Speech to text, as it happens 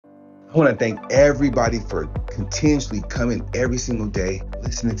I want to thank everybody for continuously coming every single day,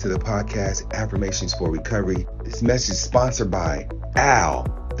 listening to the podcast, Affirmations for Recovery. This message is sponsored by Al,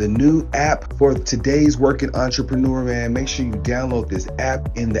 the new app for today's working entrepreneur, man. Make sure you download this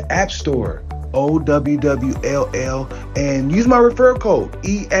app in the App Store, OWWLL, and use my referral code,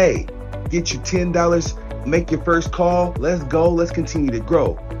 EA. Get you $10, make your first call. Let's go. Let's continue to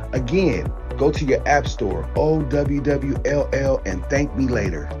grow. Again, go to your App Store, OWWLL, and thank me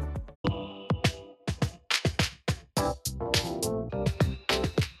later.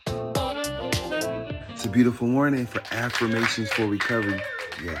 It's a beautiful morning for Affirmations for Recovery.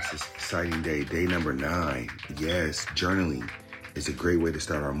 Yes, it's an exciting day. Day number 9. Yes, journaling is a great way to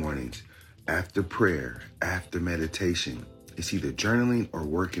start our mornings. After prayer, after meditation, it's either journaling or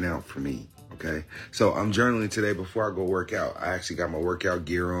working out for me. Okay, so I'm journaling today before I go work out. I actually got my workout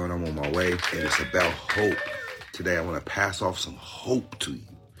gear on. I'm on my way, and it's about hope. Today, I want to pass off some hope to you.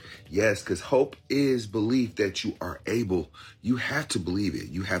 Yes, because hope is belief that you are able. You have to believe it.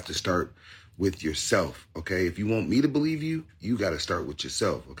 You have to start with yourself, okay? If you want me to believe you, you got to start with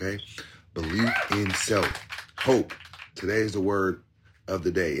yourself, okay? Belief in self. Hope. Today is the word of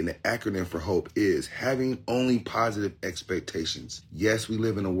the day, and the acronym for hope is having only positive expectations. Yes, we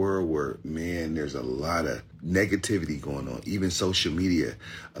live in a world where, man, there's a lot of negativity going on. Even social media,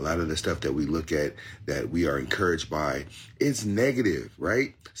 a lot of the stuff that we look at that we are encouraged by, it's negative,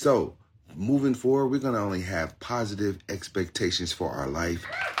 right? So moving forward, we're going to only have positive expectations for our life,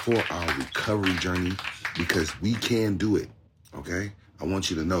 for our recovery journey, because we can do it, okay? I want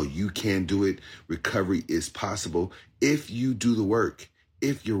you to know you can do it. Recovery is possible if you do the work,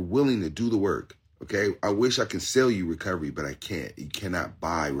 if you're willing to do the work, okay? I wish I could sell you recovery, but I can't. You cannot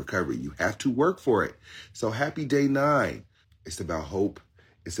buy recovery. You have to work for it. So happy day 9. It's about hope.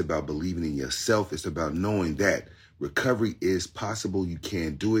 It's about believing in yourself. It's about knowing that recovery is possible. You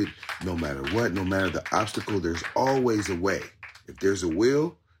can do it no matter what, no matter the obstacle. There's always a way. If there's a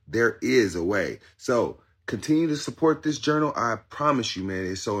will, there is a way. So continue to support this journal. I promise you, man,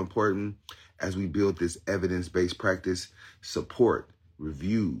 it's so important as we build this evidence-based practice. Support,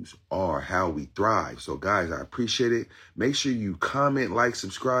 reviews are how we thrive. So guys, I appreciate it. Make sure you comment, like,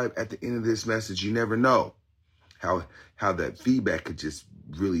 subscribe at the end of this message. You never know how that feedback could just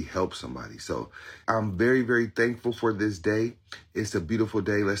really help somebody. So I'm very, very thankful for this day. It's a beautiful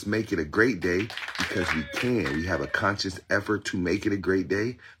day. Let's make it a great day because we can. We have a conscious effort to make it a great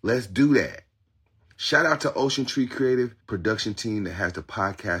day. Let's do that. Shout out to Ocean Tree Creative production team that has the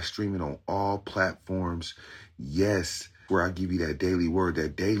podcast streaming on all platforms. Yes, where I give you that daily word,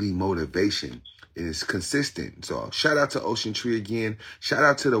 that daily motivation. It is consistent. So shout out to Ocean Tree again. Shout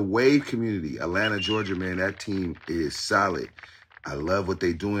out to the Wave community, Atlanta, Georgia, man. That team is solid. I love what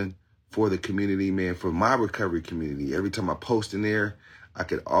they're doing for the community, man, for my recovery community. Every time I post in there, I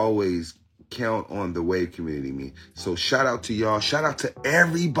could always count on the Wave community, man. So shout out to y'all. Shout out to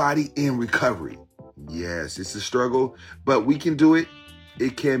everybody in recovery. Yes, it's a struggle, but we can do it.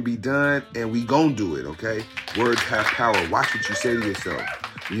 It can be done, and we gonna do it, okay? Words have power. Watch what you say to yourself.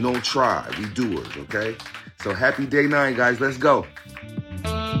 We don't try, we do it, okay? So happy day 9, guys. Let's go.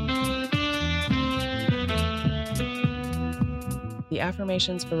 The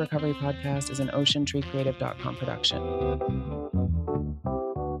Affirmations for Recovery podcast is an OceanTreeCreative.com production.